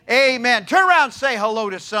Amen. Turn around and say hello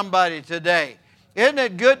to somebody today. Isn't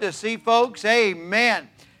it good to see folks? Amen.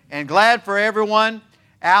 And glad for everyone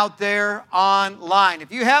out there online.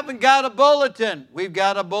 If you haven't got a bulletin, we've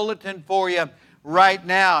got a bulletin for you right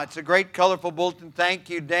now. It's a great, colorful bulletin. Thank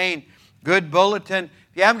you, Dane. Good bulletin.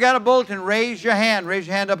 If you haven't got a bulletin, raise your hand. Raise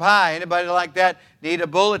your hand up high. Anybody like that need a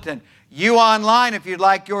bulletin? You online, if you'd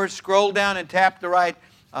like yours, scroll down and tap the right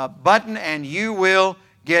button, and you will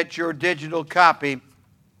get your digital copy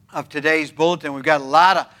of today's bulletin. We've got a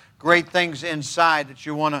lot of great things inside that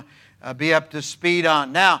you want to be up to speed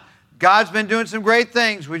on. Now, God's been doing some great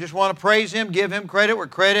things. We just want to praise Him, give Him credit where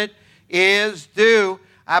credit is due.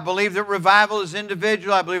 I believe that revival is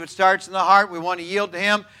individual. I believe it starts in the heart. We want to yield to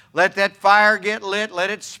Him. Let that fire get lit. Let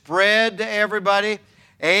it spread to everybody.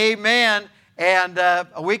 Amen. And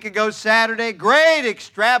a week ago Saturday, great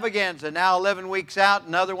extravaganza. Now 11 weeks out,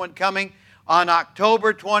 another one coming on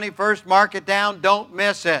October 21st. Mark it down. Don't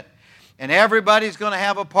miss it. And everybody's going to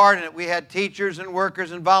have a part in it. We had teachers and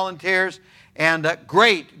workers and volunteers, and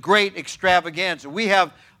great extravaganza. We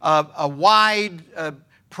have a wide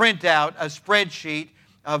printout, a spreadsheet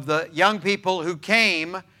of the young people who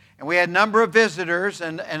came, and we had a number of visitors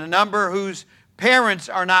and a number whose parents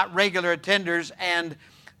are not regular attenders, and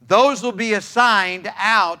those will be assigned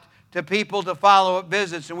out to people to follow-up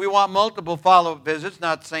visits. And we want multiple follow-up visits,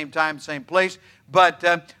 not the same time, same place, but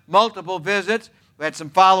multiple visits. We had some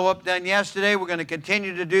follow-up done yesterday. We're going to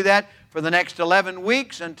continue to do that for the next 11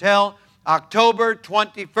 weeks until October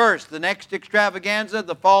 21st. The next extravaganza,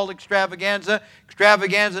 the fall extravaganza,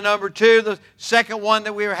 extravaganza number 2, the second one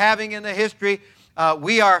that we are having in the history,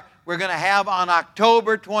 we're going to have on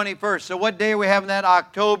October 21st. So what day are we having that?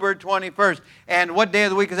 October 21st. And what day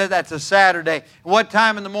of the week is that? That's a Saturday. And what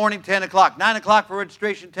time in the morning? 10 o'clock. 9 o'clock for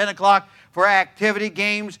registration, 10 o'clock for activity,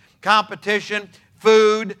 games, competition,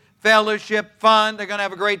 food, fellowship, fun. They're going to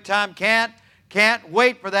have a great time. Can't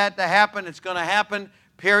wait for that to happen. It's going to happen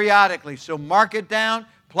periodically. So mark it down.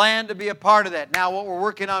 Plan to be a part of that. Now what we're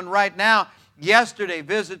working on right now, yesterday,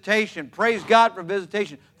 visitation. Praise God for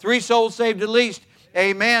visitation. 3 souls saved at least.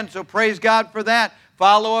 Amen. So praise God for that.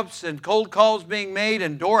 Follow-ups and cold calls being made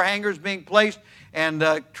and door hangers being placed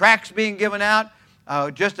and tracts being given out.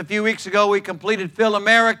 Just a few weeks ago we completed Fill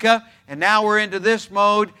America, and now we're into this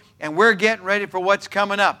mode, and we're getting ready for what's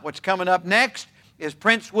coming up. What's coming up next is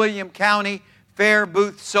Prince William County Fair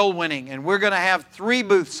Booth Soul Winning, and we're going to have 3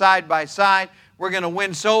 booths side by side. We're going to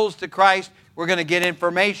win souls to Christ. We're going to get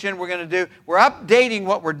information. We're updating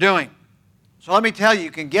what we're doing. So let me tell you,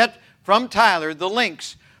 you can get from Tyler the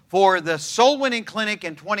links for the Soul Winning Clinic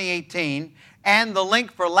in 2018 and the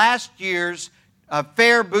link for last year's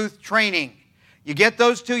Fair Booth Training. You get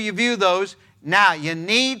those 2, you view those. Now, you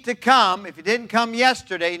need to come. If you didn't come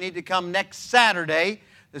yesterday, you need to come next Saturday.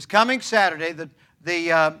 This coming Saturday, the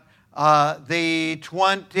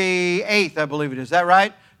 28th, I believe it is. Is that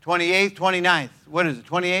right? 28th, 29th. What is it?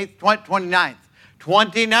 28th? 29th.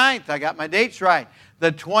 29th. I got my dates right.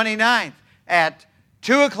 The 29th at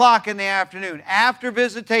 2 o'clock in the afternoon, after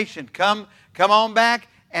visitation. Come on back,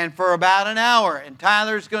 and for about an hour. And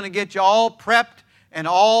Tyler's going to get you all prepped and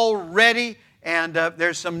all ready. And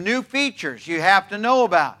there's some new features you have to know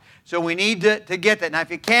about. So we need to get that. Now, if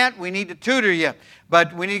you can't, we need to tutor you.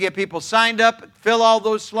 But we need to get people signed up, fill all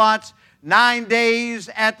those slots. 9 days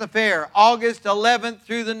at the fair, August 11th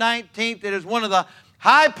through the 19th. It is one of the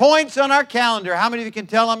high points on our calendar. How many of you can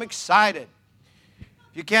tell I'm excited?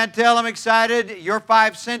 If you can't tell I'm excited, your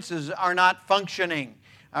 5 senses are not functioning.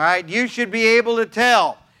 All right? You should be able to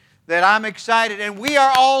tell that I'm excited. And we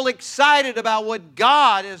are all excited about what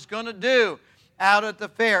God is going to do out at the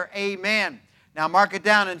fair. Amen. Now, mark it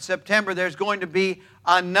down. In September, there's going to be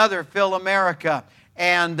another Fill America.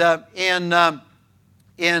 And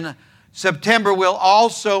in September, we'll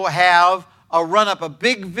also have a run-up, a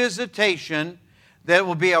big visitation that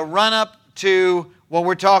will be a run-up to what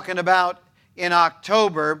we're talking about in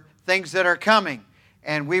October, things that are coming.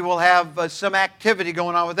 And we will have some activity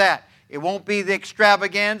going on with that. It won't be the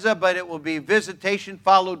extravaganza, but it will be visitation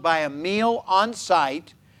followed by a meal on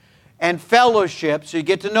site and fellowship, so you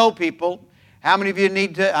get to know people. How many of you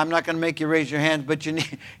need to, I'm not going to make you raise your hands, but you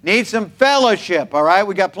need some fellowship, all right?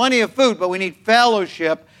 We got plenty of food, but we need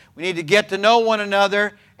fellowship. We need to get to know one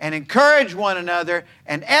another and encourage one another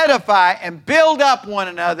and edify and build up one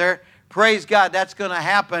another. Praise God, that's going to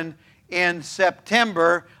happen in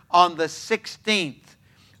September on the 16th.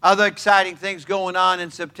 Other exciting things going on in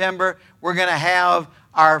September. We're going to have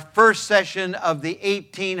our first session of the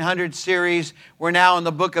 1800 series. We're now in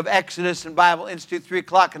the book of Exodus and Bible Institute, 3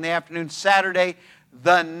 o'clock in the afternoon, Saturday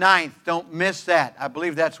the 9th. Don't miss that. I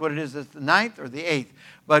believe that's what it is. It's the 9th or the 8th.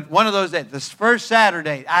 But one of those days, this first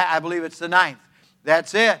Saturday, I believe it's the 9th.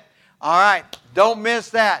 That's it. All right. Don't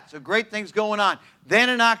miss that. So great things going on. Then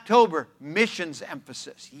in October, missions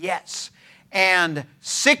emphasis. Yes. And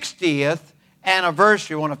 60th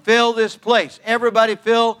anniversary. We want to fill this place. Everybody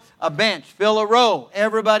fill a bench. Fill a row.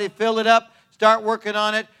 Everybody fill it up. Start working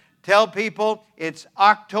on it. Tell people it's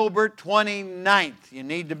October 29th. You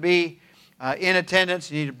need to be in attendance.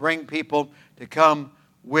 You need to bring people to come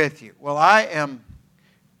with you. Well, I am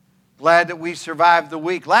glad that we survived the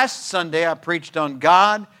week. Last Sunday, I preached on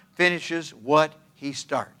God finishes what He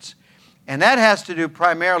starts. And that has to do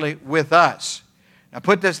primarily with us. Now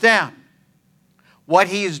put this down. What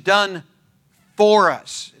He has done for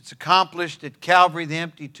us. It's accomplished at Calvary, the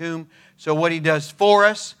empty tomb. So what He does for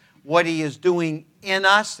us, what He is doing in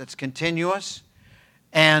us, that's continuous,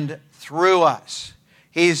 and through us.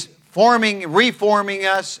 He's reforming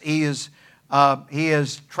us. He is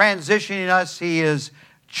transitioning us. He is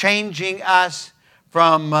changing us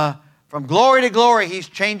from glory to glory. He's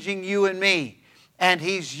changing you and me. And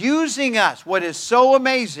He's using us. What is so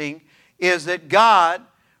amazing is that God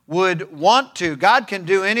would want to. God can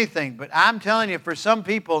do anything. But I'm telling you, for some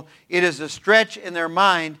people, it is a stretch in their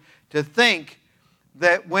mind to think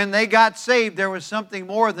that when they got saved, there was something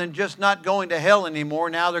more than just not going to hell anymore.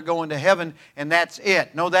 Now they're going to heaven, and that's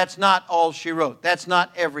it. No, that's not all she wrote. That's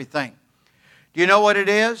not everything. Do you know what it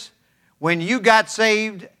is? When you got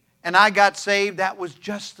saved and I got saved, that was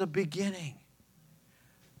just the beginning.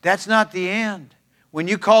 That's not the end. When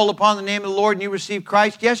you call upon the name of the Lord and you receive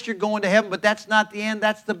Christ, yes, you're going to heaven, but that's not the end.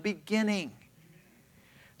 That's the beginning.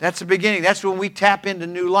 That's the beginning. That's when we tap into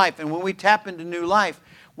new life. And when we tap into new life,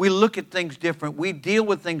 we look at things different. We deal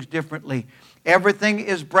with things differently. Everything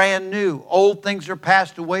is brand new. Old things are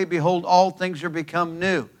passed away. Behold, all things are become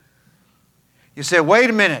new. You say,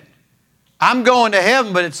 wait a minute. I'm going to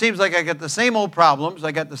heaven, but it seems like I got the same old problems.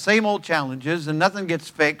 I got the same old challenges, and nothing gets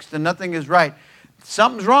fixed, and nothing is right.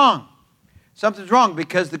 Something's wrong. Something's wrong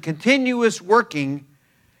because the continuous working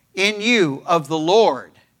in you of the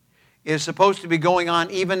Lord is supposed to be going on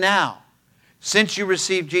even now, since you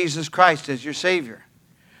received Jesus Christ as your Savior.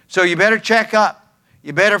 So you better check up.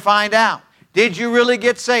 You better find out. Did you really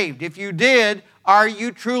get saved? If you did, are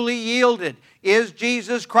you truly yielded? Is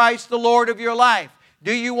Jesus Christ the Lord of your life?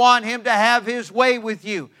 Do you want Him to have His way with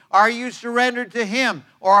you? Are you surrendered to Him?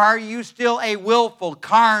 Or are you still a willful,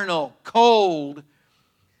 carnal, cold,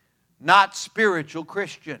 not spiritual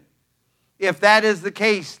Christian? If that is the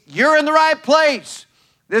case, you're in the right place.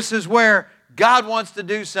 This is where God wants to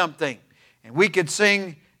do something. And we could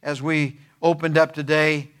sing as we opened up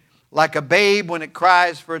today, like a babe when it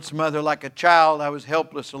cries for its mother, like a child I was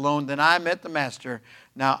helpless alone. Then I met the Master.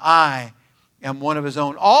 Now I am one of His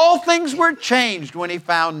own. All things were changed when He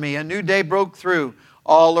found me. A new day broke through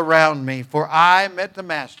all around me. For I met the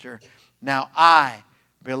Master. Now I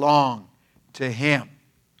belong to Him.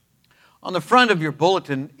 On the front of your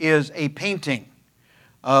bulletin is a painting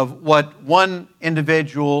of what one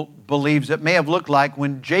individual believes it may have looked like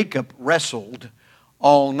when Jacob wrestled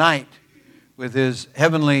all night with his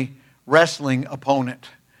heavenly wrestling opponent.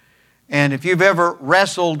 And if you've ever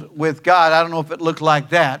wrestled with God, I don't know if it looked like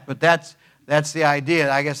that, but that's the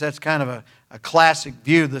idea. I guess that's kind of a classic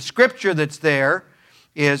view. The scripture that's there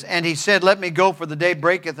is, and He said, let me go, for the day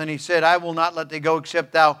breaketh. And He said, I will not let thee go,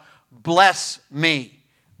 except thou bless me.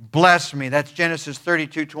 Bless me. That's Genesis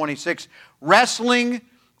 32:26. Wrestling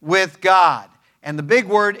with God. And the big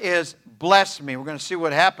word is bless me. We're going to see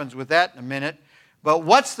what happens with that in a minute. But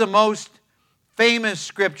what's the most famous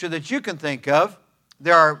scripture that you can think of?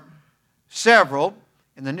 There are several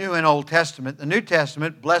in the New and Old Testament. The New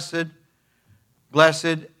Testament, blessed,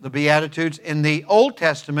 the Beatitudes. In the Old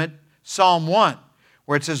Testament, Psalm 1,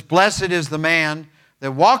 where it says, blessed is the man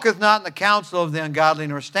that walketh not in the counsel of the ungodly,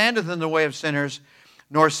 nor standeth in the way of sinners,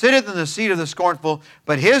 nor sitteth in the seat of the scornful,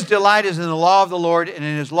 but his delight is in the law of the Lord, and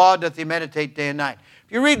in His law doth he meditate day and night.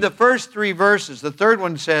 If you read the first three verses, the third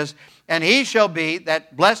one says, and he shall be,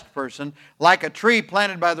 that blessed person, like a tree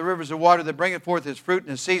planted by the rivers of water that bringeth forth his fruit in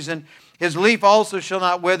his season. His leaf also shall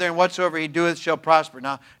not wither, and whatsoever he doeth shall prosper.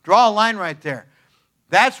 Now, draw a line right there.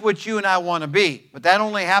 That's what you and I want to be. But that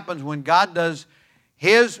only happens when God does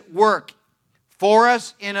His work for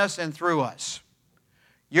us, in us, and through us.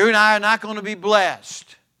 You and I are not going to be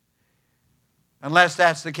blessed unless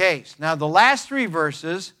that's the case. Now, the last three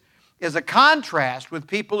verses is a contrast with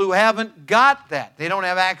people who haven't got that. They don't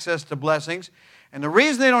have access to blessings. And the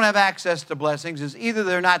reason they don't have access to blessings is either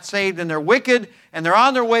they're not saved and they're wicked and they're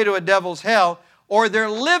on their way to a devil's hell, or they're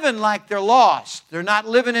living like they're lost. They're not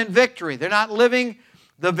living in victory. They're not living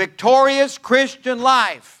the victorious Christian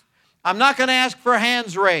life. I'm not going to ask for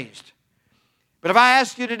hands raised. But if I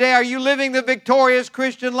ask you today, are you living the victorious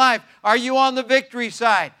Christian life? Are you on the victory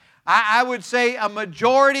side? I would say a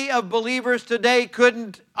majority of believers today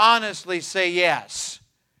couldn't honestly say yes.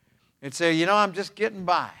 They'd say, I'm just getting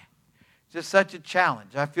by. Just such a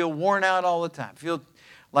challenge. I feel worn out all the time. I feel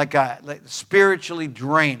like spiritually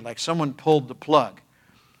drained, like someone pulled the plug.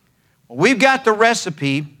 Well, we've got the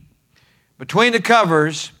recipe between the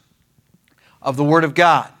covers of the Word of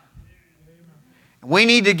God. We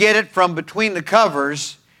need to get it from between the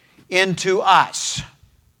covers into us.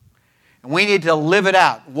 And we need to live it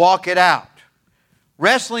out, walk it out.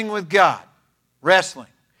 Wrestling with God. Wrestling.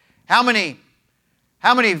 How many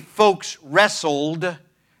folks wrestled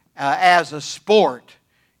as a sport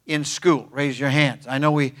in school? Raise your hands. I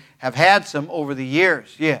know we have had some over the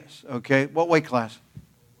years. Yes. Okay. What weight class?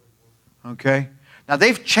 Okay. Now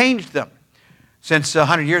they've changed them since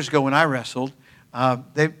 100 years ago when I wrestled.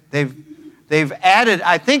 They've added,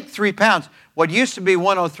 I think, 3 pounds. What used to be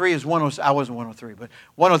 103 is 106. I wasn't 103, but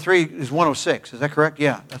 103 is 106. Is that correct?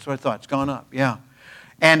 Yeah, that's what I thought. It's gone up. Yeah.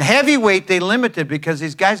 And heavyweight, they limited because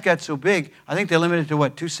these guys got so big. I think they limited to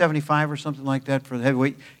 275 or something like that for the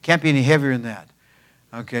heavyweight. Can't be any heavier than that.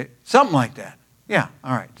 Okay, something like that. Yeah,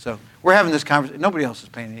 all right. So we're having this conversation. Nobody else is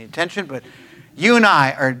paying any attention, but you and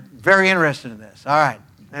I are very interested in this. All right,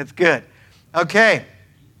 that's good. Okay.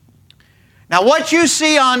 Now, what you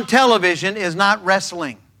see on television is not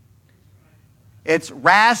wrestling. It's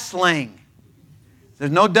wrestling.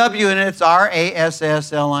 There's no W in it. It's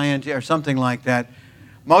R-A-S-S-L-I-N-G or something like that.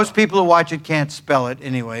 Most people who watch it can't spell it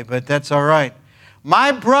anyway, but that's all right.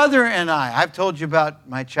 My brother and I've told you about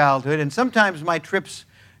my childhood, and sometimes my trips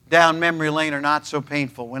down memory lane are not so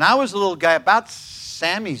painful. When I was a little guy, about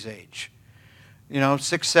Sammy's age, 6th,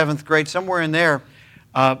 7th grade, somewhere in there,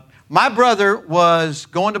 my brother was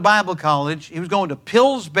going to Bible college. He was going to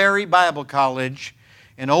Pillsbury Bible College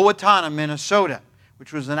in Owatonna, Minnesota,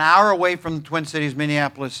 which was an hour away from the Twin Cities,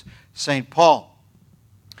 Minneapolis, St. Paul.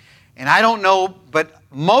 And I don't know, but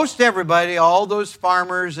most everybody, all those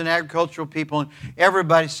farmers and agricultural people,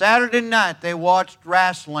 everybody, Saturday night, they watched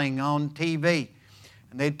wrestling on TV.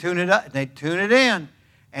 And they'd tune it up, they'd tune it in.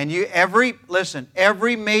 And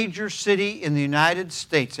every major city in the United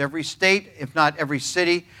States, every state, if not every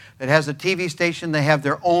city that has a TV station, they have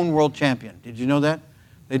their own world champion. Did you know that?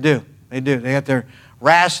 They do. They do. They have their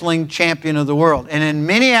wrestling champion of the world. And in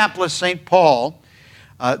Minneapolis, St. Paul,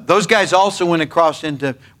 those guys also went across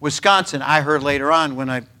into Wisconsin, I heard later on when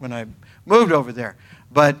I moved over there.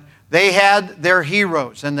 But they had their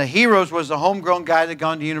heroes. And the heroes was a homegrown guy that had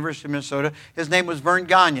gone to the University of Minnesota. His name was Vern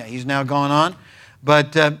Gagne. He's now gone on.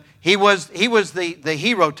 But he was the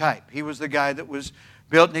hero type. He was the guy that was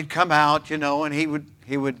built and he'd come out, and he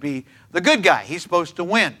would be the good guy. He's supposed to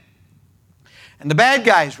win. And the bad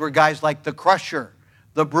guys were guys like the Crusher,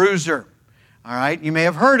 the Bruiser. All right, you may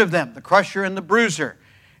have heard of them, the Crusher and the Bruiser.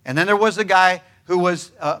 And then there was a guy who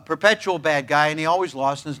was a perpetual bad guy, and he always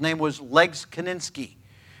lost, and his name was Legs Kaninsky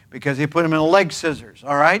because he put him in a leg scissors.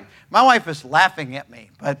 All right, my wife is laughing at me,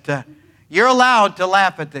 but you're allowed to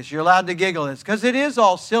laugh at this. You're allowed to giggle at this because it is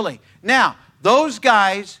all silly. Now, those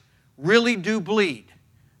guys really do bleed.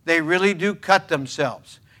 They really do cut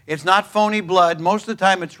themselves. It's not phony blood. Most of the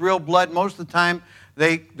time, it's real blood. Most of the time,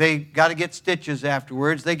 they got to get stitches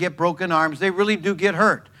afterwards. They get broken arms. They really do get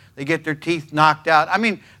hurt. They get their teeth knocked out. I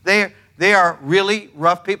mean, they are really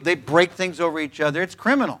rough people. They break things over each other. It's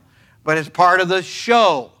criminal. But it's part of the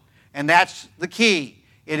show. And that's the key.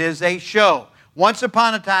 It is a show. Once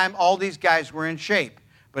upon a time, all these guys were in shape.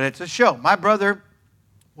 But it's a show. My brother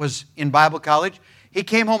was in Bible college. He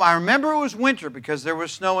came home. I remember it was winter because there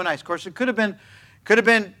was snow and ice. Of course, it could have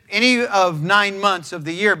been any of 9 months of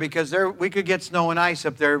the year because we could get snow and ice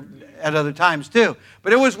up there at other times too.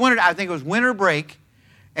 But it was winter. I think it was winter break.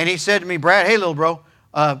 And he said to me, Brad, hey, little bro,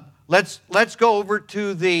 let's go over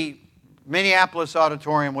to the Minneapolis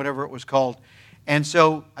Auditorium, whatever it was called. And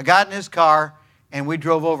so I got in his car and we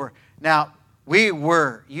drove over. Now,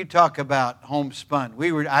 you talk about homespun.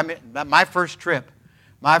 My first trip,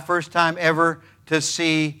 my first time ever to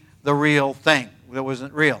see the real thing. It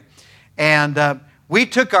wasn't real. And we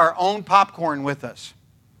took our own popcorn with us.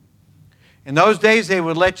 In those days, they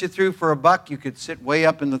would let you through for $1. You could sit way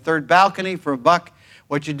up in the third balcony for $1.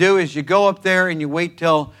 What you do is you go up there and you wait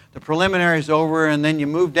till the preliminary is over, and then you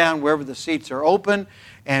move down wherever the seats are open.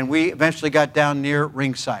 And we eventually got down near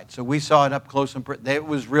ringside. So we saw it up close and it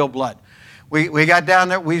was real blood. We got down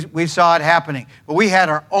there, we saw it happening. But we had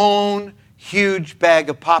our own huge bag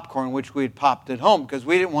of popcorn, which we had popped at home because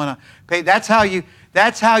we didn't want to pay. That's how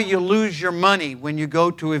you lose your money when you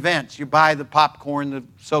go to events. You buy the popcorn, the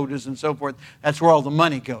sodas, and so forth. That's where all the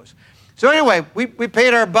money goes. So anyway, we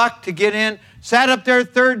paid our buck to get in, sat up there,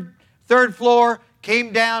 third floor,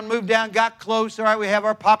 came down, moved down, got close. All right, we have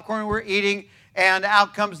our popcorn we're eating, and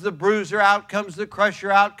out comes the Bruiser, out comes the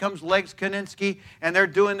Crusher, out comes Legs Kaninsky, and they're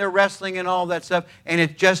doing their wrestling and all that stuff, and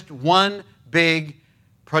it's just one big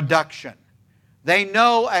production. They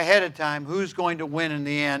know ahead of time who's going to win in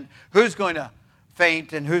the end, who's going to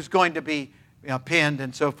faint, and who's going to be pinned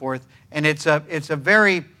and so forth. And it's a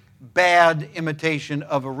very bad imitation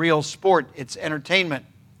of a real sport. It's entertainment.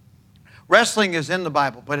 Wrestling is in the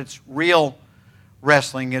Bible, but it's real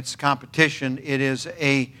wrestling. It's competition. It is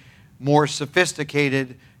a more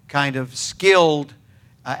sophisticated kind of skilled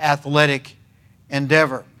athletic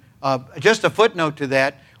endeavor. Just a footnote to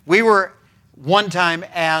that, we were one time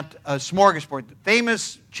at a smorgasbord. The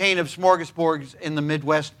famous chain of smorgasbords in the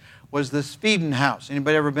Midwest was the Sweden House.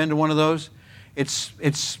 Anybody ever been to one of those?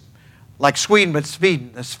 It's like Sweden, but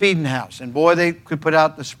Sweden, the Sweden House. And boy, they could put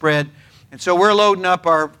out the spread. And so we're loading up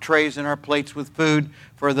our trays and our plates with food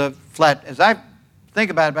for the flat. As I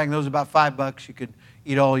think about it, back then, it was about $5. You could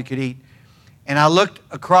eat all you could eat. And I looked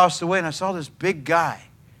across the way and I saw this big guy.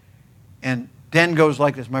 And Den goes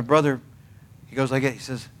like this. My brother, he goes like this. He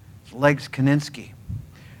says, it's Legs Kaninsky.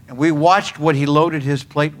 And we watched what he loaded his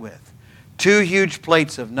plate with. 2 huge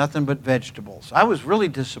plates of nothing but vegetables. I was really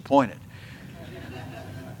disappointed.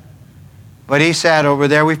 But he sat over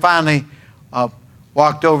there. We finally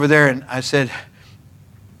walked over there and I said,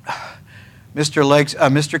 Mr.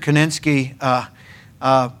 Kaninsky,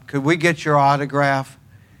 could we get your autograph?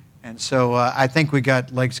 And so I think we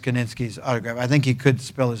got Legs Kaninsky's autograph. I think he could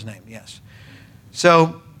spell his name, yes.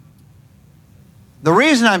 So the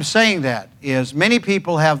reason I'm saying that is many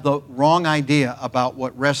people have the wrong idea about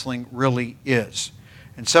what wrestling really is.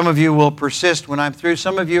 And some of you will persist when I'm through.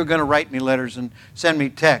 Some of you are going to write me letters and send me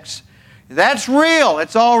texts. That's real.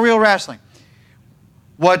 It's all real wrestling.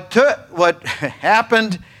 What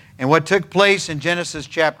happened and what took place in Genesis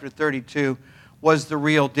chapter 32 was the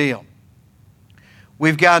real deal.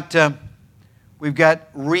 We've got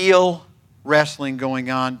real wrestling going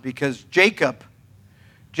on because Jacob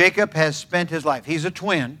has spent his life. He's a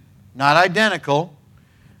twin, not identical,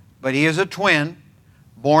 but he is a twin,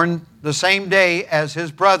 born the same day as his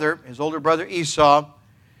brother, his older brother Esau,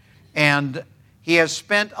 and he has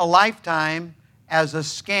spent a lifetime as a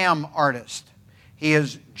scam artist. He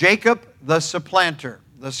is Jacob the supplanter,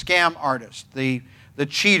 the scam artist, the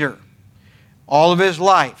cheater. All of his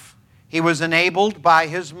life, he was enabled by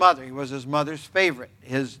his mother. He was his mother's favorite.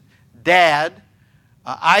 His dad,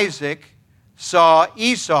 Isaac, saw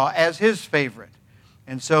Esau as his favorite.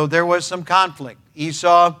 And so there was some conflict.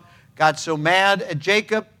 Esau got so mad at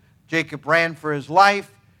Jacob. Jacob ran for his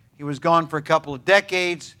life. He was gone for a couple of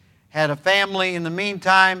decades, had a family in the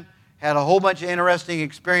meantime, had a whole bunch of interesting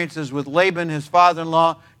experiences with Laban, his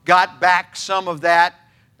father-in-law, got back some of that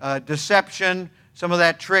deception, some of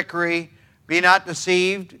that trickery. Be not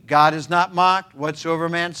deceived, God is not mocked. Whatsoever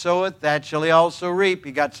man soweth, that shall he also reap.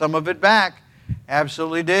 He got some of it back.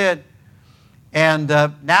 Absolutely did. And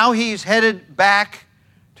now he's headed back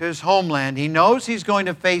to his homeland. He knows he's going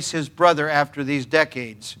to face his brother after these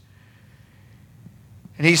decades.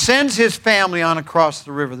 And he sends his family on across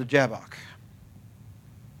the river, the Jabbok.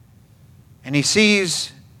 And he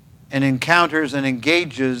sees and encounters and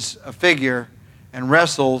engages a figure and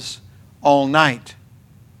wrestles all night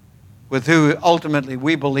with who ultimately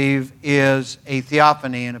we believe is a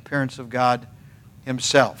theophany, an appearance of God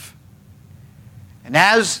himself. And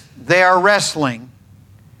as they are wrestling,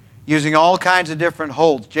 using all kinds of different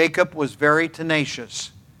holds, Jacob was very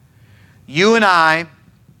tenacious. You and I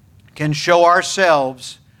can show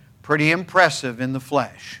ourselves pretty impressive in the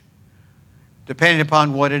flesh, depending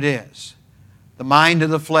upon what it is. The mind of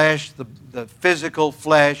the flesh, the physical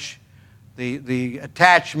flesh, the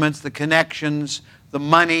attachments, the connections, the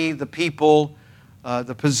money, the people,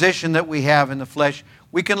 the position that we have in the flesh,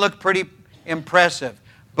 we can look pretty impressive.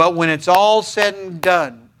 But when it's all said and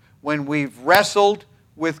done, when we've wrestled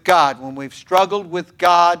with God, when we've struggled with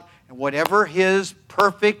God, and whatever His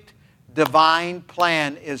perfect divine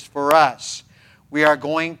plan is for us, we are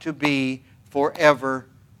going to be forever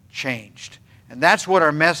changed. And that's what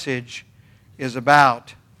our message is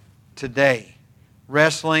about today.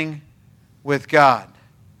 Wrestling with God.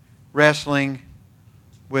 Wrestling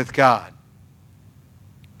with God.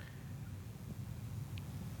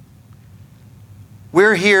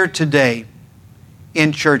 We're here today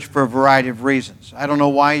in church for a variety of reasons. I don't know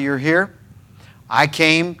why you're here. I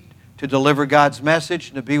came to deliver God's message,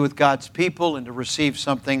 and to be with God's people, and to receive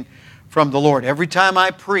something from the Lord. Every time I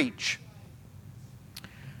preach,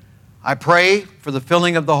 I pray for the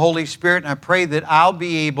filling of the Holy Spirit, and I pray that I'll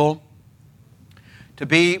be able to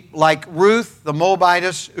be like Ruth the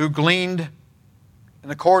Moabitess who gleaned in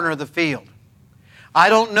the corner of the field. I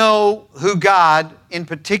don't know who God in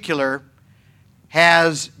particular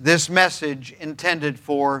has this message intended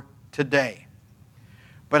for today.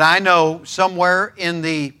 But I know somewhere in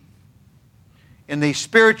the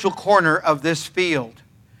spiritual corner of this field,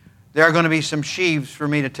 there are going to be some sheaves for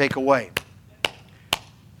me to take away.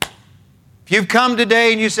 If you've come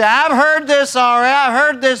today and you say, I've heard this already, I've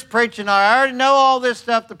heard this preaching already, I already know all this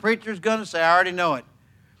stuff the preacher's going to say, I already know it.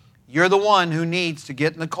 You're the one who needs to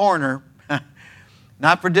get in the corner,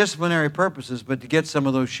 not for disciplinary purposes, but to get some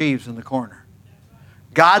of those sheaves in the corner.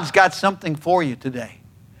 God's got something for you today.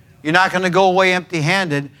 You're not going to go away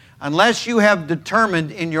empty-handed unless you have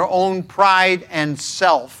determined in your own pride and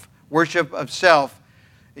self, worship of self,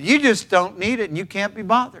 you just don't need it and you can't be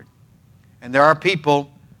bothered. And there are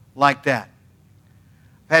people like that.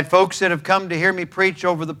 I've had folks that have come to hear me preach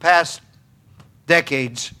over the past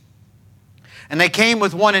decades, and they came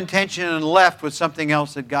with one intention and left with something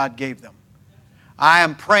else that God gave them. I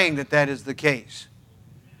am praying that that is the case.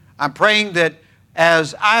 I'm praying that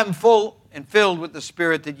as I am full and filled with the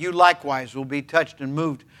Spirit, that you likewise will be touched and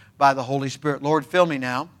moved by the Holy Spirit. Lord, fill me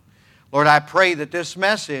now. Lord, I pray that this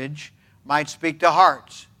message might speak to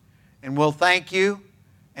hearts. And we'll thank you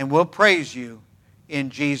and we'll praise you in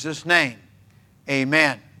Jesus' name.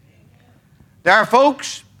 Amen. There are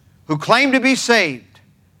folks who claim to be saved,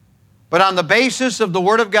 but on the basis of the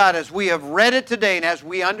Word of God, as we have read it today and as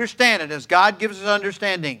we understand it, as God gives us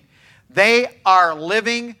understanding, they are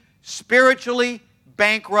living spiritually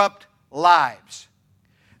bankrupt lives.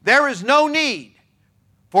 There is no need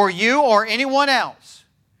for you or anyone else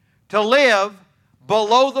to live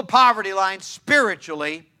below the poverty line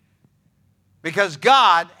spiritually, because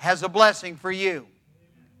God has a blessing for you.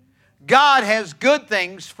 God has good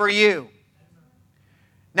things for you.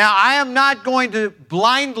 Now, I am not going to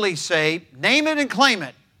blindly say, name it and claim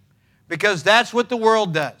it, because that's what the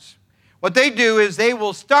world does. What they do is they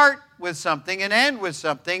will start with something and end with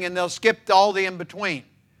something, and they'll skip all the in-between.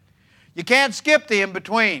 You can't skip the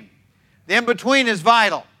in-between. The in-between is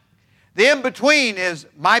vital. The in-between is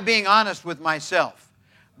my being honest with myself.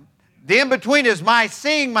 The in-between is my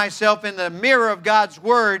seeing myself in the mirror of God's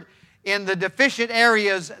Word in the deficient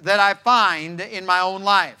areas that I find in my own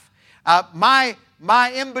life. My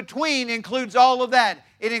in-between includes all of that.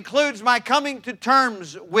 It includes my coming to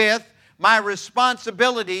terms with my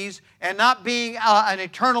responsibilities and not being an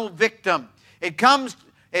eternal victim. It comes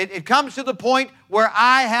to the point where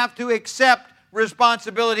I have to accept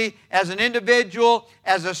responsibility as an individual,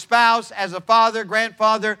 as a spouse, as a father,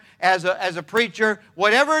 grandfather, as a preacher,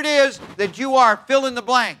 whatever it is that you are, fill in the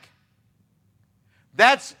blank.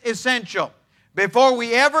 That's essential. Before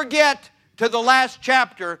we ever get to the last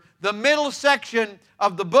chapter, the middle section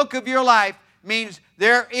of the book of your life means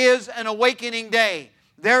there is an awakening day.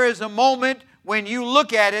 There is a moment when you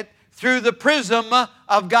look at it through the prism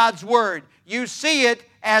of God's Word. You see it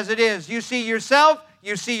as it is. You see yourself,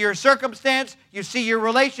 you see your circumstance, you see your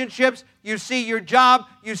relationships, you see your job,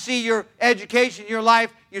 you see your education, your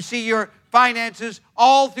life, you see your finances,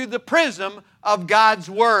 all through the prism of God's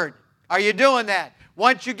Word. Are you doing that?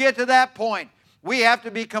 Once you get to that point, we have to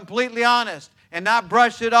be completely honest and not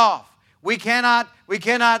brush it off. We cannot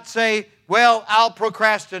say, well, I'll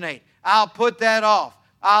procrastinate. I'll put that off.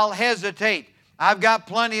 I'll hesitate. I've got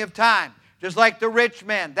plenty of time. Just like the rich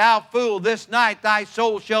man, thou fool, this night thy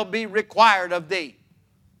soul shall be required of thee.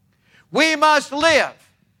 We must live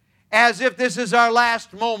as if this is our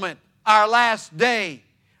last moment, our last day,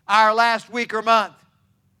 our last week or month.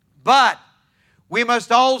 But we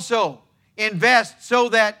must also invest so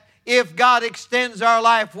that if God extends our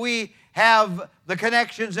life, we have the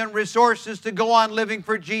connections and resources to go on living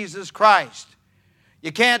for Jesus Christ.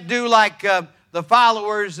 You can't do like the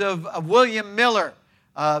followers of William Miller,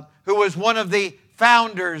 who was one of the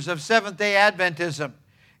founders of Seventh-day Adventism.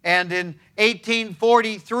 And in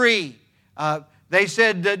 1843, they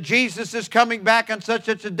said that Jesus is coming back on such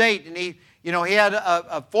a date. And he had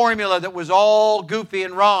a formula that was all goofy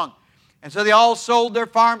and wrong. And so they all sold their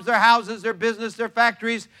farms, their houses, their business, their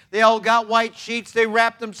factories. They all got white sheets. They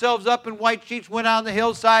wrapped themselves up in white sheets, went on the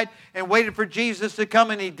hillside, and waited for Jesus to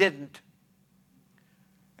come, and He didn't.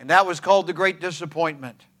 And that was called the Great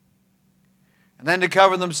Disappointment. And then to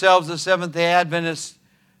cover themselves, the Seventh-day Adventists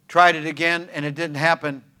tried it again, and it didn't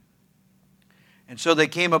happen. And so they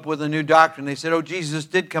came up with a new doctrine. They said, oh, Jesus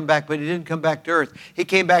did come back, but He didn't come back to earth. He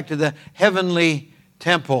came back to the heavenly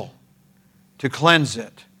temple to cleanse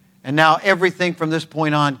it. And now everything from this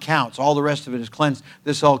point on counts. All the rest of it is cleansed.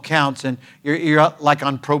 This all counts, and you're like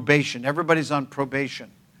on probation. Everybody's on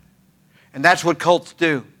probation. And that's what cults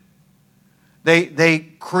do.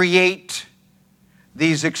 They create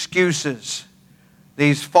these excuses,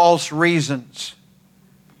 these false reasons.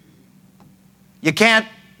 You can't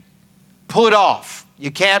put off. You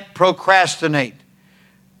can't procrastinate.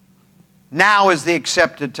 Now is the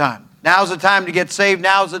accepted time. Now is the time to get saved.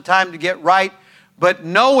 Now is the time to get right. But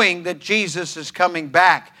knowing that Jesus is coming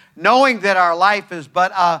back, knowing that our life is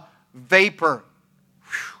but a vapor,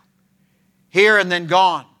 here and then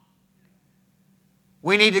gone,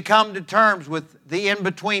 we need to come to terms with the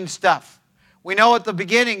in-between stuff. We know what the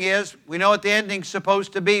beginning is. We know what the ending's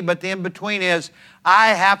supposed to be. But the in-between is, I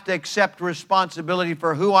have to accept responsibility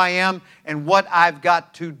for who I am and what I've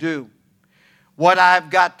got to do. What I've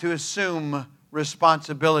got to assume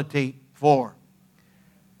responsibility for.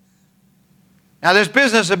 Now, this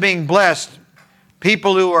business of being blessed,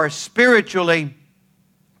 people who are spiritually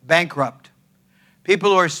bankrupt,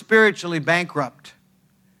 people who are spiritually bankrupt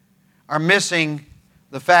are missing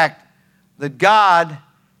the fact that God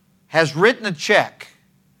has written a check,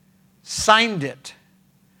 signed it,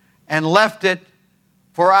 and left it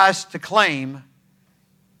for us to claim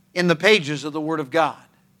in the pages of the Word of God.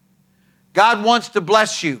 God wants to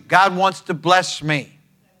bless you. God wants to bless me.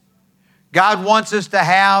 God wants us to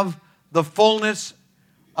have the fullness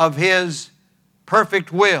of His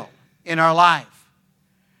perfect will in our life.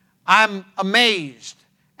 I'm amazed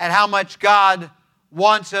at how much God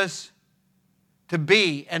wants us to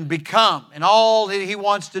be and become, and all that He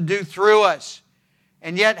wants to do through us,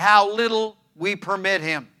 and yet how little we permit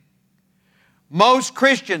Him. Most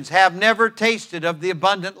Christians have never tasted of the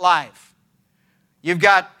abundant life. You've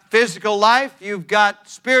got physical life, you've got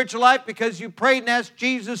spiritual life because you prayed and asked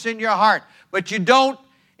Jesus in your heart, but you don't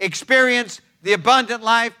experience the abundant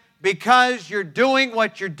life because you're doing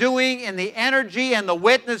what you're doing in the energy and the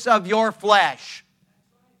witness of your flesh.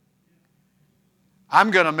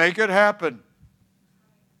 I'm going to make it happen.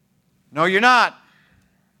 No, you're not.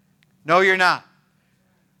 No, you're not.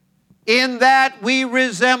 In that we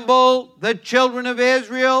resemble the children of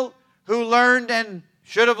Israel who learned and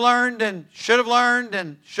should have learned and should have learned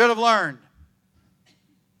and should have learned.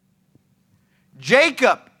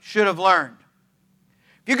 Jacob should have learned.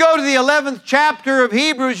 If you go to the 11th chapter of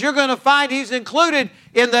Hebrews, you're going to find he's included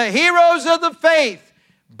in the heroes of the faith.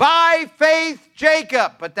 By faith,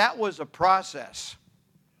 Jacob. But that was a process.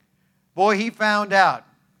 Boy, he found out.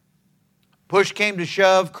 Push came to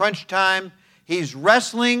shove, crunch time. He's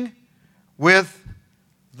wrestling with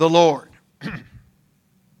the Lord.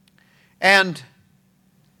 And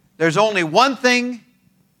there's only one thing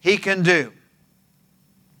he can do.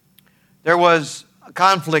 There was a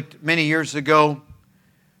conflict many years ago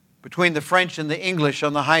between the French and the English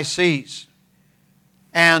on the high seas.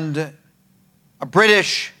 And a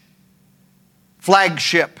British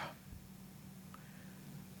flagship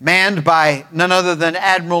manned by none other than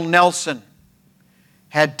Admiral Nelson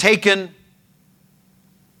had taken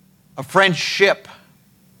a French ship.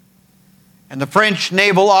 And the French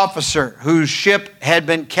naval officer whose ship had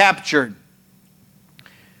been captured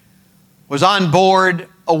was on board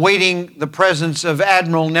awaiting the presence of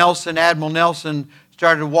Admiral Nelson. Admiral Nelson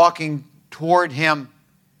started walking toward him.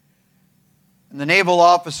 And the naval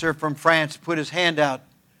officer from France put his hand out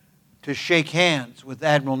to shake hands with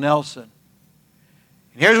Admiral Nelson.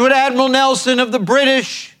 And here's what Admiral Nelson of the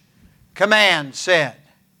British command said.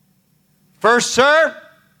 First, sir,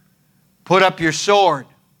 put up your sword.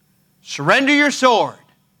 Surrender your sword.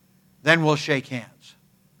 Then we'll shake hands.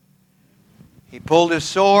 He pulled his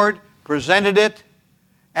sword, presented it.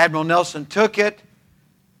 Admiral Nelson took it,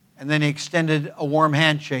 and then he extended a warm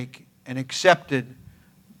handshake and accepted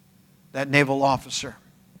that naval officer.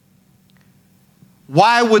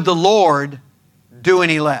 Why would the Lord do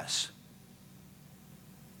any less?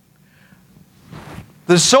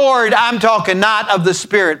 The sword, I'm talking not of the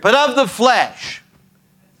spirit, but of the flesh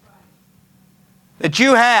that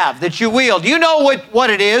you have, that you wield. You know what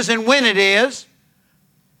it is and when it is.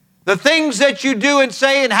 The things that you do and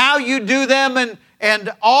say and how you do them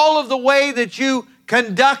and all of the way that you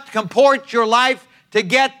comport your life to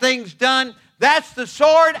get things done. That's the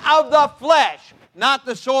sword of the flesh, not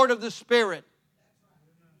the sword of the Spirit.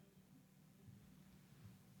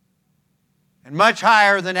 And much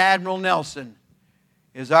higher than Admiral Nelson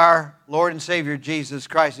is our Lord and Savior Jesus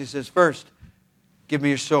Christ. He says, first, give me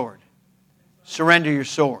your sword. Surrender your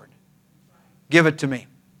sword. Give it to me.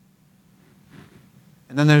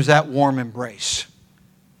 And then there's that warm embrace.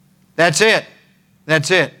 That's it.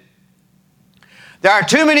 That's it. There are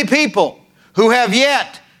too many people who have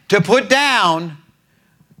yet to put down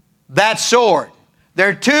that sword.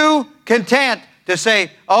 They're too content to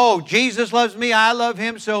say, oh, Jesus loves me, I love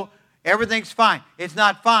Him, so everything's fine. It's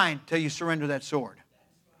not fine till you surrender that sword.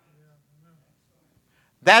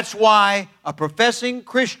 That's why a professing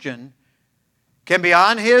Christian can be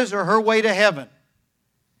on his or her way to heaven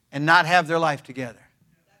and not have their life together.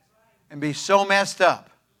 And be so messed up.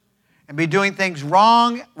 And be doing things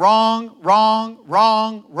wrong.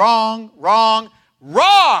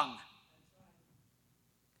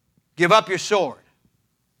 Give up your sword.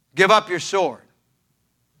 Give up your sword.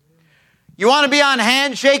 You want to be on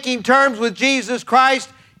handshaking terms with Jesus Christ?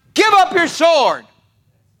 Give up your sword.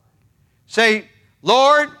 Say,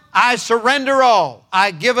 Lord, I surrender all.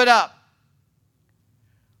 I give it up.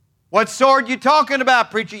 What sword you talking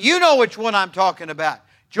about, preacher? You know which one I'm talking about.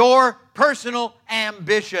 Your personal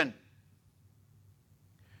ambition.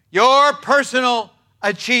 Your personal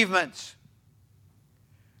achievements.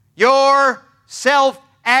 Your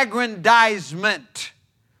self-aggrandizement.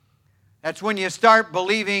 That's when you start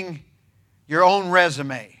believing your own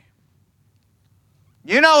resume.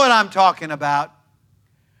 You know what I'm talking about.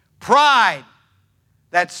 Pride.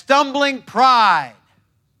 That stumbling pride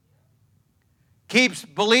keeps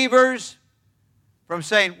believers from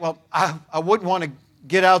saying, well, I wouldn't want to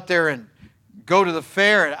get out there and go to the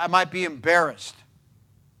fair. I might be embarrassed.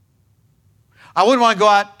 I wouldn't want to go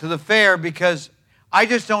out to the fair because I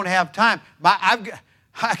just don't have time.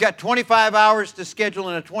 I got 25 hours to schedule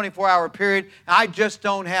in a 24-hour period, and I just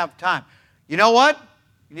don't have time. You know what?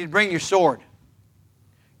 You need to bring your sword.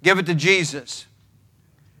 Give it to Jesus.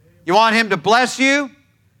 You want Him to bless you?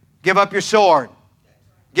 Give up your sword.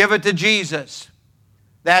 Give it to Jesus.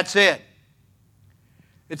 That's it.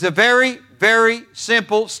 It's a very, very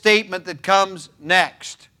simple statement that comes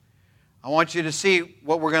next. I want you to see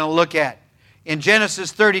what we're going to look at. In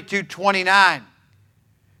Genesis 32:29,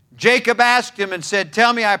 Jacob asked him and said,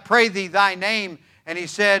 tell me, I pray thee, thy name. And he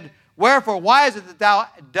said, wherefore, why is it that thou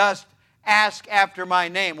dost ask after my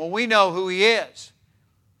name? Well, we know who he is.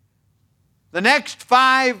 The next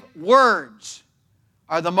 5 words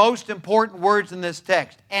are the most important words in this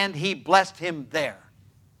text. And he blessed him there.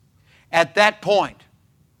 At that point,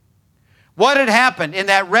 what had happened in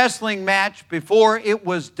that wrestling match before it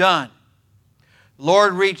was done? The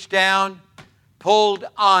Lord reached down, pulled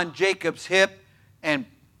on Jacob's hip, and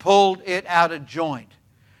pulled it out of joint.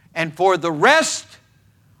 And for the rest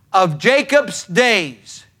of Jacob's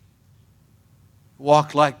days,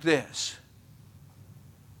 walked like this,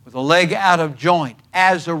 with a leg out of joint,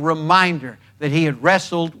 as a reminder that he had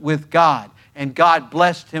wrestled with God. And God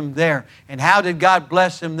blessed him there. And how did God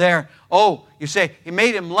bless him there? Oh, you say, He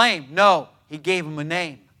made him lame. No, He gave him a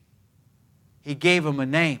name. He gave him a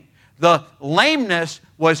name. The lameness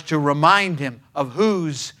was to remind him of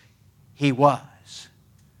whose he was.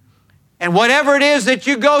 And whatever it is that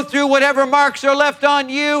you go through, whatever marks are left on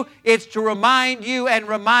you, it's to remind you and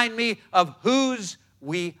remind me of whose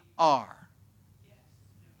we are.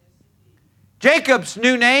 Jacob's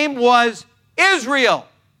new name was Israel.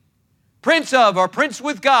 Prince of, or prince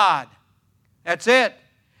with God. That's it.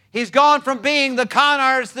 He's gone from being the con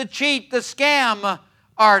artist, the cheat, the scam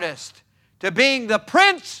artist, to being the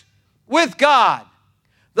prince with God.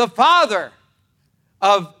 The father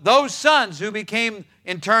of those sons who became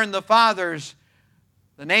in turn the fathers,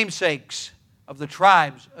 the namesakes of the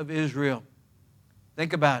tribes of Israel.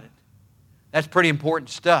 Think about it. That's pretty important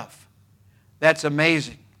stuff. That's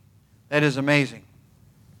amazing. That is amazing.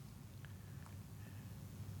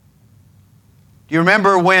 Do you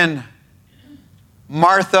remember when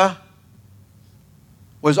Martha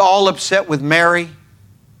was all upset with Mary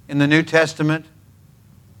in the New Testament?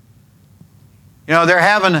 You know, they're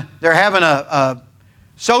having a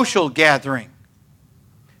social gathering,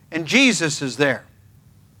 and Jesus is there.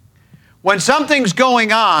 When something's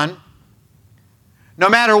going on, no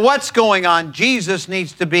matter what's going on, Jesus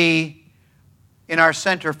needs to be in our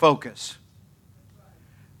center focus.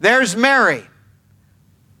 There's Mary,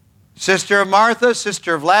 sister of Martha,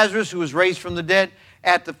 sister of Lazarus, who was raised from the dead,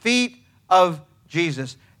 at the feet of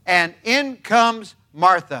Jesus. And in comes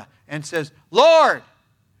Martha and says, Lord,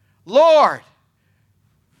 Lord,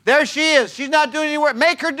 there she is. She's not doing any work.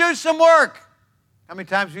 Make her do some work. How many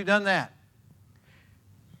times have you done that?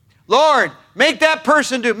 Lord, make that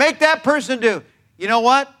person do. Make that person do. You know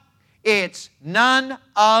what? It's none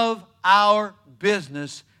of our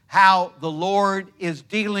business how the Lord is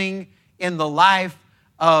dealing in the life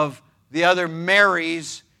of the other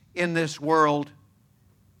Marys in this world.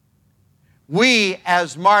 We,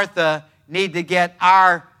 as Martha, need to get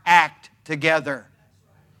our act together.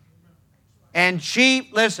 And she,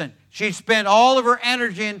 listen, she spent all of her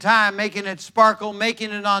energy and time making it sparkle,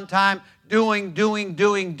 making it on time, doing,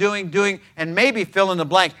 and maybe fill in the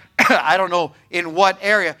blank. I don't know in what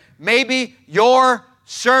area. Maybe your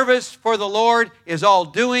service for the Lord is all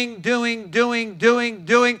doing,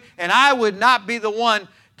 and I would not be the one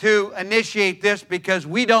to initiate this because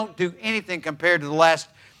we don't do anything compared to the last,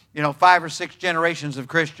 5 or 6 generations of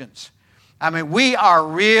Christians. I mean, we are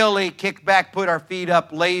really kick back, put our feet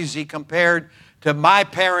up, lazy compared to my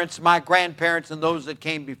parents, my grandparents, and those that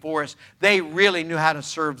came before us. They really knew how to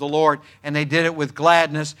serve the Lord, and they did it with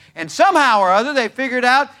gladness. And somehow or other, they figured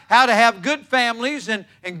out how to have good families and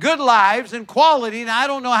good lives and quality. And I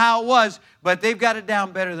don't know how it was, but they've got it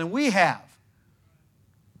down better than we have.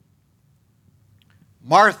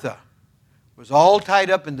 Martha was all tied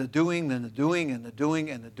up in the doing and the doing and the doing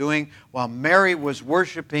and the doing, while Mary was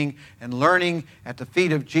worshiping and learning at the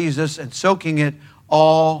feet of Jesus and soaking it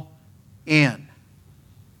all in.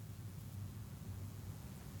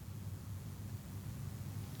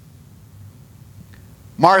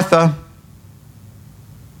 Martha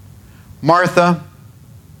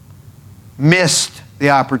missed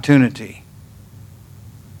the opportunity.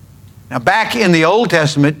 Now, back in the Old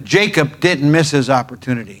Testament, Jacob didn't miss his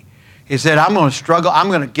opportunity. He said, I'm going to struggle. I'm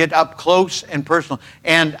going to get up close and personal.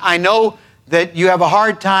 And I know that you have a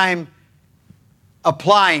hard time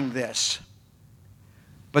applying this,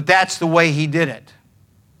 but that's the way he did it.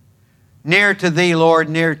 Near to thee, Lord,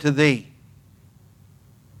 near to thee.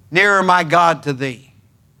 Nearer, my God, to thee.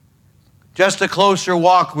 Just a closer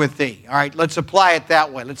walk with thee. All right, let's apply it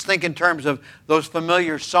that way. Let's think in terms of those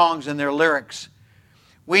familiar songs and their lyrics.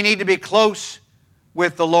 We need to be close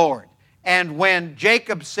with the Lord. And when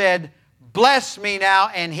Jacob said, bless me now,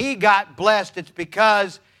 and he got blessed, it's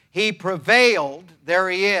because he prevailed. There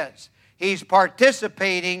he is. He's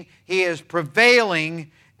participating. He is prevailing,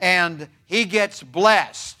 and he gets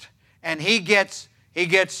blessed. And he gets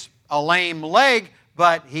a lame leg,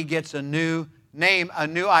 but he gets a new name, a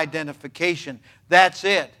new identification. That's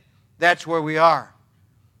it. That's where we are.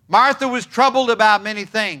 Martha was troubled about many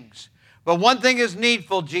things, but one thing is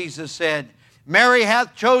needful, Jesus said. Mary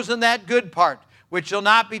hath chosen that good part, which shall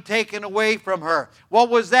not be taken away from her. What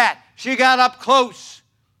was that? She got up close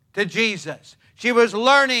to Jesus. She was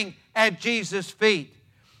learning at Jesus' feet.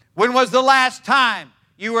 When was the last time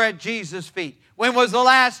you were at Jesus' feet? When was the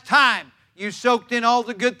last time you soaked in all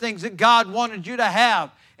the good things that God wanted you to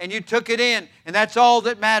have? And you took it in, and that's all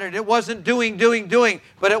that mattered. It wasn't doing,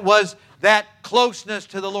 but it was that closeness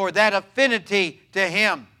to the Lord, that affinity to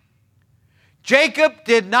Him. Jacob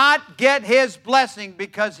did not get his blessing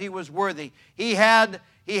because he was worthy. He had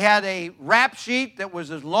a rap sheet that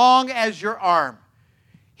was as long as your arm.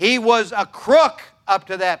 He was a crook up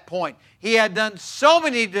to that point. He had done so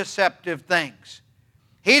many deceptive things.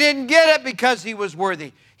 He didn't get it because he was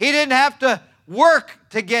worthy. He didn't have to work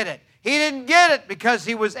to get it. He didn't get it because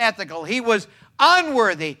he was ethical. He was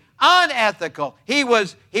unworthy, unethical. He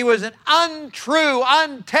was an untrue,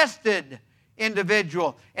 untested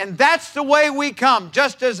individual. And that's the way we come,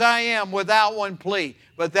 just as I am, without one plea,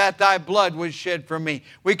 but that thy blood was shed for me.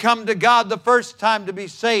 We come to God the first time to be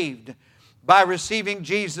saved by receiving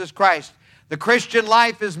Jesus Christ. The Christian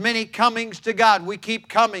life is many comings to God. We keep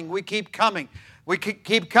coming. We keep coming. We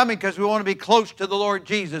keep coming because we want to be close to the Lord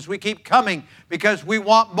Jesus. We keep coming because we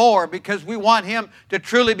want more, because we want Him to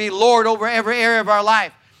truly be Lord over every area of our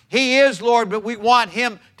life. He is Lord, but we want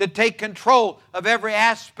Him to take control of every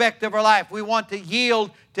aspect of our life. We want to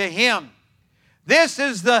yield to Him. This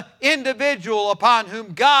is the individual upon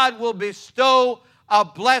whom God will bestow a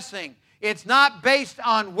blessing. It's not based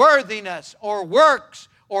on worthiness or works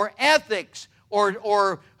or ethics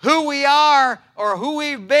or who we are or who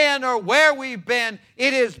we've been or where we've been.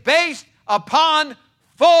 It is based upon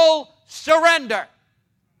full surrender.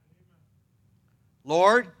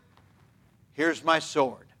 Lord, here's my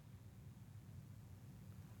sword.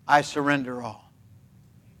 I surrender all.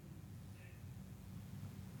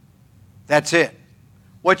 That's it.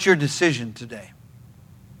 What's your decision today?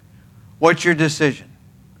 What's your decision?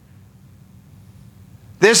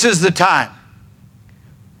 This is the time.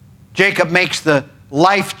 Jacob makes the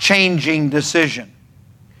life-changing decision.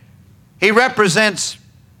 He represents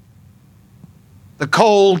the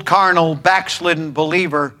cold, carnal, backslidden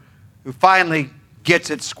believer who finally gets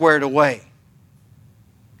it squared away.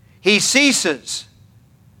 He ceases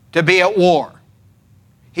to be at war.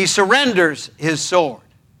 He surrenders his sword.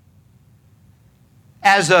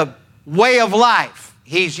 As a way of life,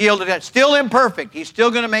 he's yielded it. Still imperfect. He's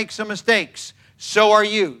still going to make some mistakes. So are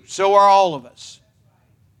you. So are all of us.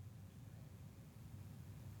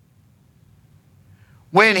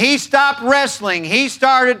 When he stopped wrestling, he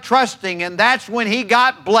started trusting, and that's when he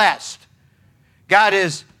got blessed. Got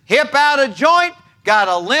his hip out of joint, got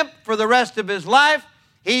a limp for the rest of his life.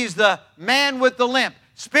 He's the man with the limp.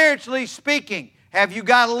 Spiritually speaking, have you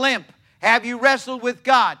got a limp? Have you wrestled with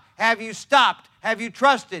God? Have you stopped? Have you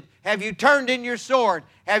trusted? Have you turned in your sword?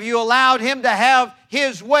 Have you allowed Him to have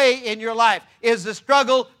His way in your life? Is the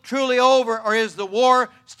struggle truly over, or is the war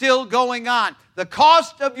still going on? The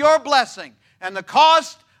cost of your blessing and the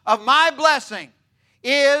cost of my blessing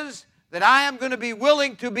is that I am going to be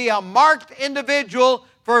willing to be a marked individual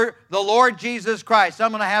for the Lord Jesus Christ.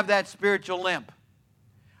 I'm going to have that spiritual limp.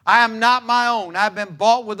 I am not my own. I've been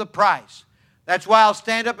bought with a price. That's why I'll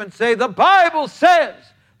stand up and say, the Bible says,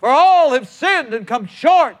 for all have sinned and come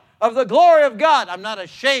short of the glory of God. I'm not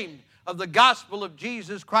ashamed of the gospel of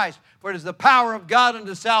Jesus Christ, for it is the power of God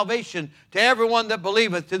unto salvation to everyone that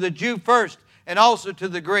believeth, to the Jew first and also to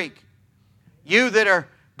the Greek. You that are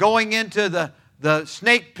going into the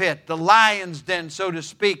snake pit, the lion's den, so to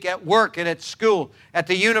speak, at work and at school, at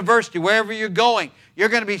the university, wherever you're going, you're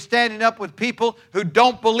going to be standing up with people who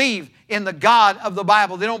don't believe in the God of the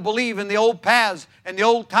Bible. They don't believe in the old paths and the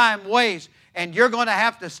old time ways. And you're going to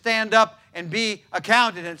have to stand up and be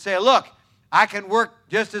accounted and say, look, I can work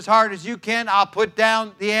just as hard as you can. I'll put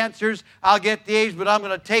down the answers. I'll get the A's, but I'm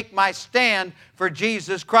going to take my stand for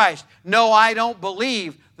Jesus Christ. No, I don't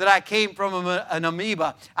believe that I came from an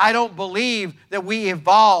amoeba. I don't believe that we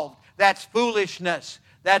evolved. That's foolishness.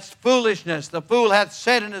 That's foolishness. The fool hath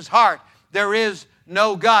said in his heart, there is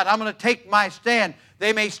no God. I'm going to take my stand.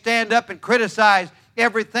 They may stand up and criticize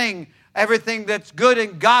everything that's good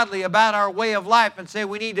and godly about our way of life and say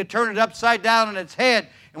we need to turn it upside down on its head,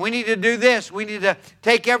 and we need to do this. We need to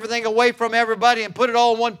take everything away from everybody and put it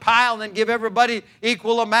all in one pile and then give everybody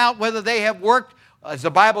equal amount, whether they have worked. As the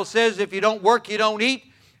Bible says, if you don't work, you don't eat.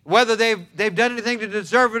 Whether they've done anything to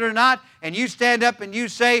deserve it or not, and you stand up and you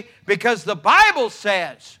say, because the Bible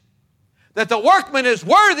says that the workman is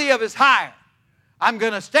worthy of his hire, I'm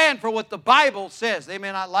going to stand for what the Bible says. They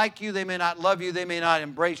may not like you. They may not love you. They may not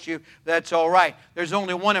embrace you. That's all right. There's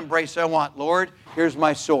only one embrace I want. Lord, here's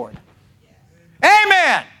my sword.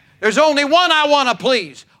 Amen. There's only one I want to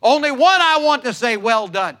please. Only one I want to say, well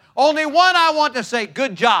done. Only one I want to say,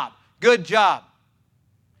 good job. Good job.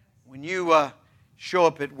 When you show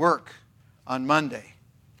up at work on Monday,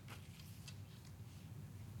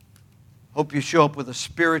 hope you show up with a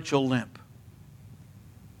spiritual limp,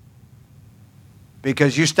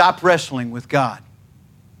 because you stopped wrestling with God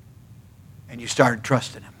and you started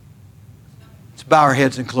trusting Him. Let's bow our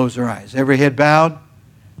heads and close our eyes. Every head bowed,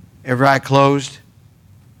 every eye closed.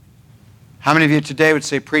 How many of you today would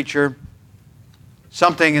say, preacher,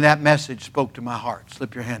 something in that message spoke to my heart?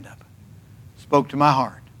 Slip your hand up. Spoke to my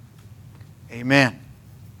heart. Amen.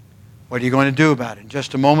 What are you going to do about it? In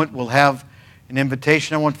just a moment, we'll have an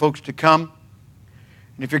invitation. I want folks to come.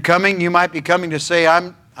 And if you're coming, you might be coming to say,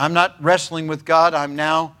 I'm not wrestling with God.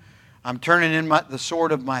 I'm turning in the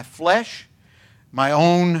sword of my flesh, my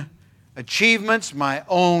own achievements, my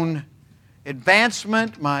own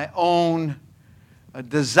advancement, my own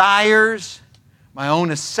desires, my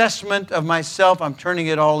own assessment of myself. I'm turning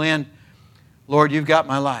it all in. Lord, you've got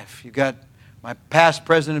my life. You've got my past,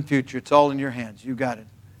 present, and future. It's all in your hands. You got it.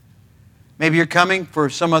 Maybe you're coming for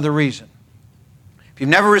some other reason. If you've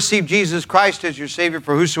never received Jesus Christ as your Savior,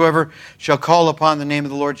 for whosoever shall call upon the name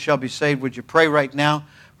of the Lord shall be saved, would you pray right now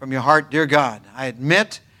from your heart? Dear God, I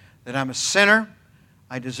admit that I'm a sinner.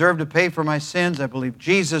 I deserve to pay for my sins. I believe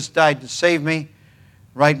Jesus died to save me.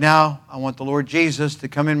 Right now, I want the Lord Jesus to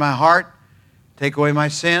come in my heart, take away my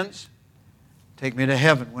sins, take me to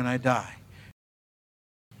heaven when I die.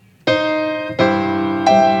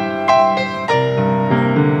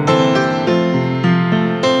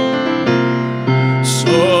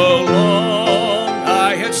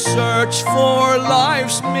 Search for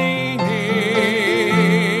life's meaning,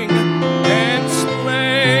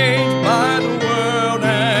 enslaved by the world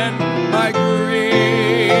and my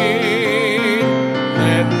greed.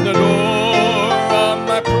 Then the door of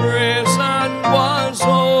my prison was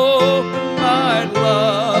opened by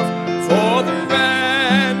love, for the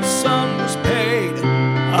ransom was paid.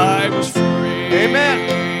 I was free. Amen.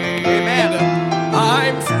 Amen.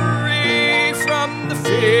 I'm free from the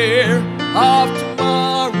fear of tomorrow.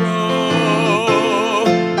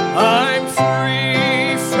 I'm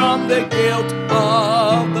free from the guilt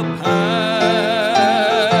of the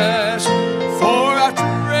past, for I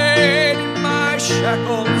traded my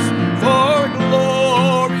shackles for a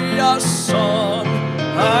glorious song.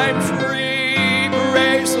 I'm free,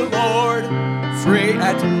 praise the Lord, free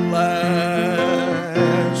at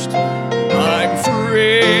last. I'm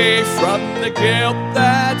free from the guilt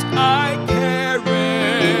that I carried,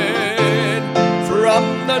 from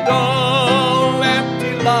the dull,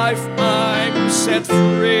 empty life I'm set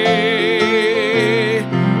free.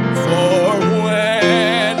 For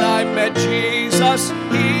when I met Jesus,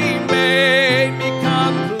 He made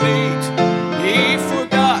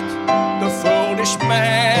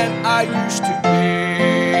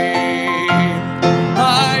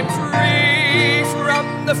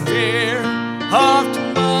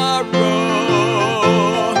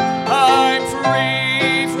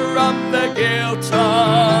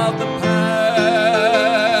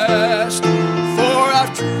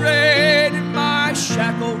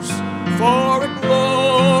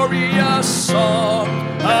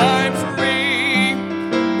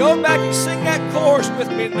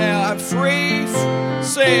with me now. I'm free.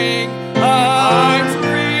 Sing. I'm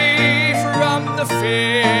free from the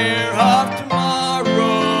fear of tomorrow.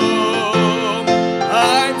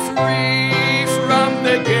 I'm free from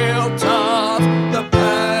the guilt of the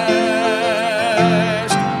past.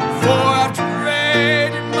 For I've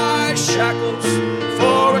traded my shackles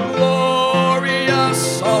for a glorious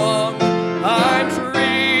song. I'm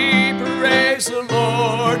free, praise the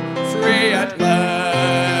Lord, free at last.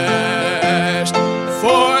 For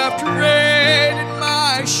I've traded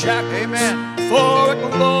my shackles Amen. for a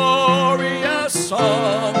glorious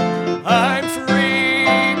song. I'm free,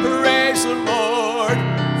 praise the Lord,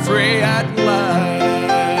 free at last.